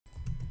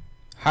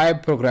Hi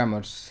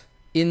programmers,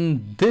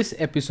 in this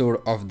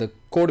episode of the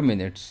Code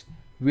Minutes,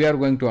 we are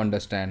going to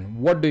understand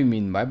what do you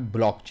mean by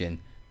blockchain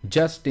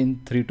just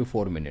in 3 to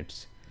 4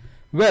 minutes.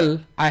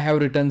 Well, I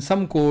have written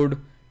some code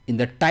in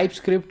the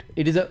TypeScript.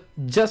 It is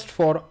just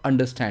for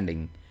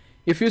understanding.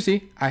 If you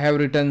see, I have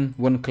written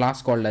one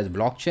class called as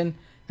blockchain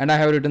and I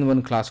have written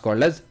one class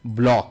called as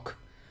block.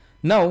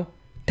 Now,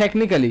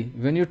 technically,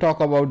 when you talk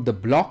about the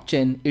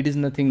blockchain, it is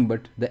nothing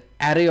but the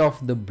array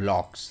of the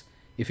blocks.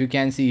 If you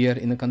can see here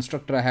in the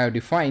constructor, I have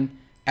defined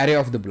array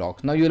of the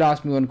blocks. Now you'll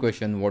ask me one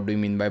question, what do you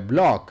mean by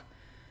block?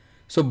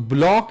 So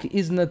block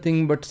is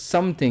nothing but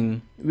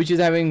something which is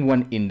having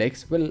one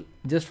index. Well,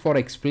 just for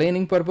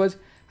explaining purpose,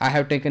 I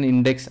have taken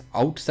index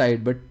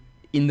outside, but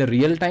in the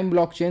real-time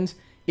blockchains,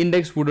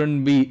 index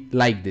wouldn't be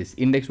like this.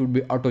 Index would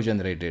be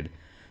auto-generated.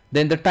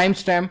 Then the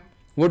timestamp,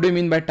 what do you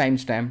mean by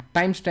timestamp?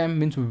 Timestamp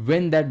means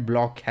when that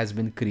block has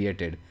been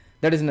created.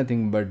 That is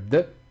nothing but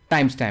the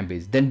timestamp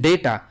is. Then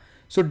data.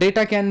 So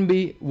data can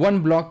be,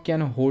 one block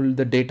can hold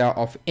the data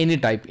of any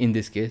type in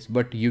this case,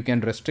 but you can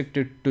restrict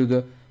it to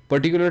the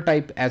particular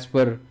type as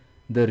per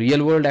the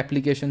real world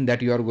application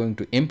that you are going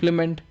to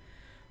implement.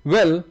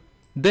 Well,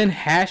 then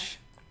hash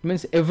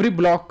means every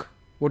block,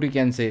 what you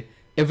can say,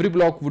 every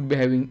block would be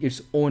having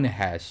its own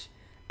hash,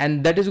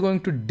 and that is going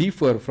to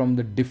differ from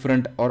the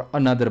different or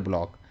another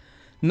block.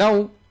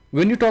 Now,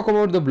 when you talk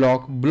about the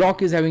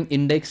block is having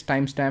index,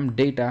 timestamp,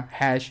 data,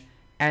 hash,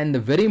 and the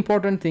very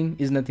important thing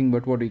is nothing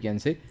but what you can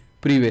say,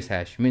 previous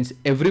hash. Means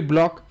every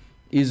block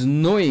is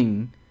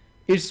knowing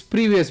its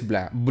previous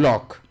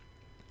block.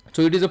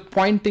 So it is a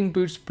pointing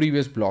to its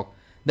previous block.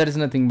 That is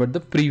nothing but the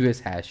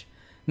previous hash.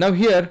 Now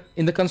here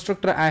in the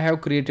constructor, I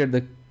have created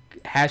the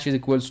hash is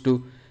equals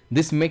to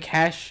this make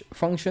hash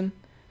function,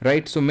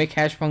 right? So make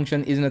hash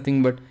function is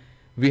nothing but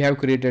we have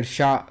created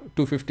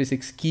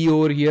SHA-256 key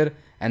over here,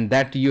 and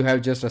that you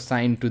have just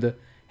assigned to the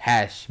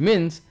hash.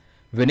 Means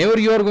whenever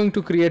you are going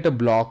to create a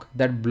block,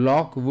 that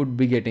block would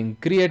be getting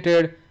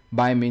created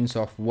by means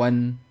of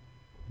one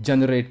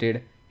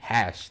generated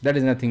hash. That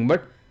is nothing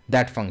but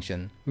that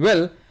function.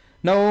 Well,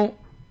 now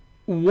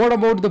what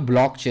about the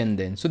blockchain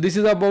then? So this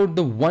is about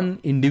the one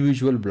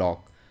individual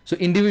block. So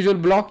individual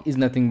block is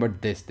nothing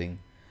but this thing.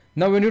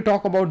 Now when you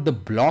talk about the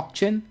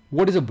blockchain,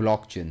 what is a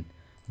blockchain?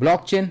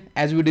 Blockchain,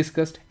 as we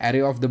discussed,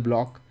 array of the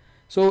block.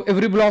 So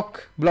every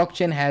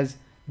blockchain has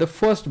the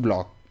first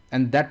block,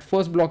 and that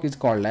first block is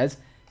called as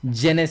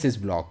genesis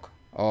block.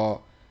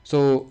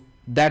 So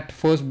that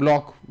first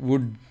block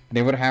would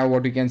never have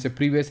what you can say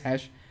previous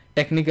hash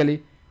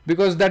technically,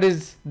 because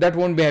that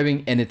won't be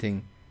having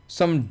anything.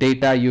 Some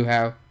data you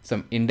have,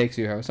 some index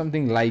you have,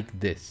 something like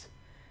this,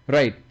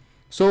 right?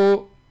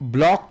 So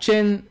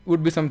blockchain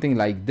would be something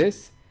like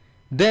this.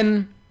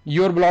 Then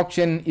your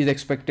blockchain is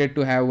expected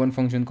to have one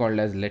function called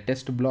as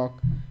latest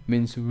block,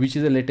 means which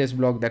is the latest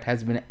block that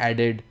has been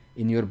added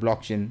in your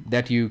blockchain,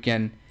 that you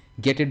can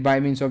get it by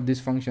means of this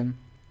function.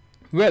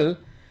 Well,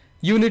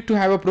 you need to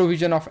have a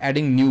provision of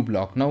adding new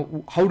block.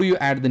 Now, how do you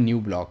add the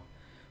new block?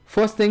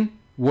 First thing,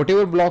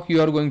 whatever block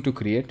you are going to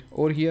create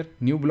over here,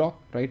 new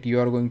block, right? You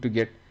are going to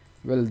get,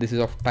 well, this is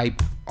of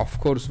type, of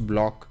course,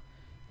 block.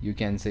 You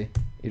can say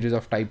it is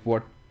of type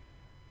what?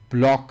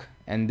 Block.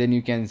 And then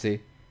you can say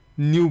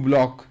new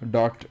block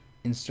dot,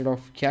 instead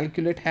of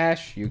calculate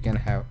hash, you can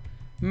have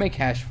make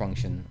hash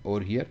function over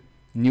here,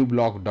 new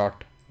block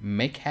dot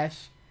make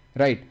hash,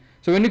 right?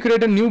 So when you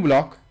create a new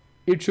block,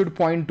 it should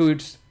point to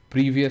its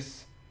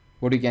previous,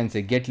 what you can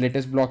say, get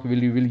latest block will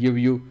give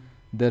you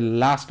the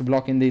last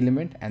block in the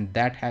element, and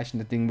that hash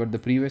nothing but the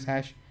previous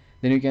hash.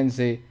 Then you can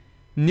say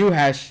new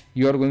hash,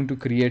 you are going to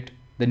create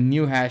the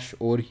new hash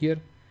over here,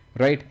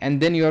 right?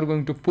 And then you are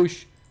going to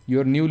push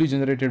your newly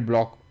generated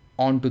block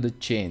onto the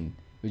chain,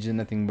 which is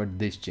nothing but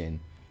this chain.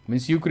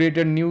 Means you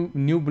created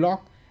new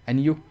block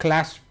and you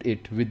clasped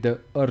it with the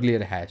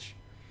earlier hash.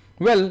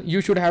 Well,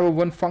 you should have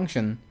one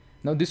function.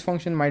 Now this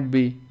function might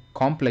be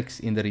complex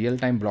in the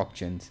real-time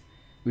blockchains,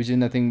 which is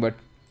nothing but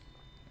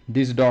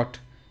this dot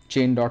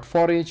chain dot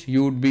for each.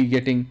 You would be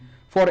getting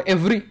for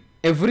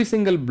every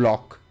single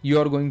block, you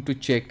are going to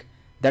check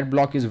that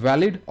block is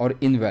valid or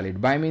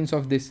invalid by means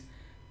of this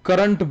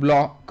current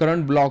block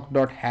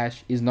dot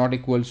hash is not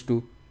equals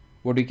to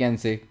what you can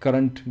say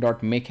current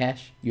dot make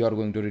hash. You are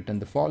going to return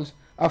the false.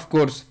 Of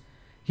course,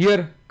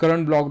 here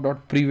current block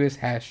dot previous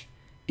hash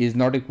is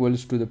not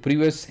equals to the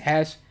previous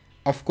hash.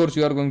 Of course,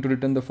 you are going to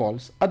return the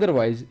false.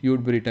 Otherwise, you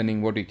would be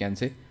returning what you can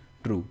say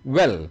true.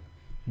 Well,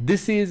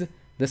 this is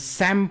the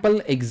sample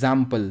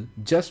example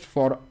just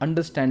for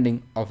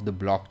understanding of the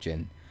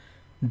blockchain.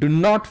 Do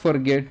not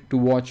forget to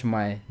watch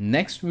my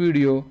next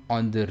video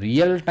on the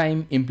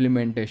real-time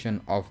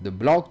implementation of the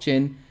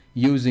blockchain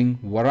using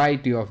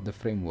variety of the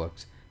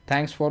frameworks.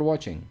 Thanks for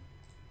watching.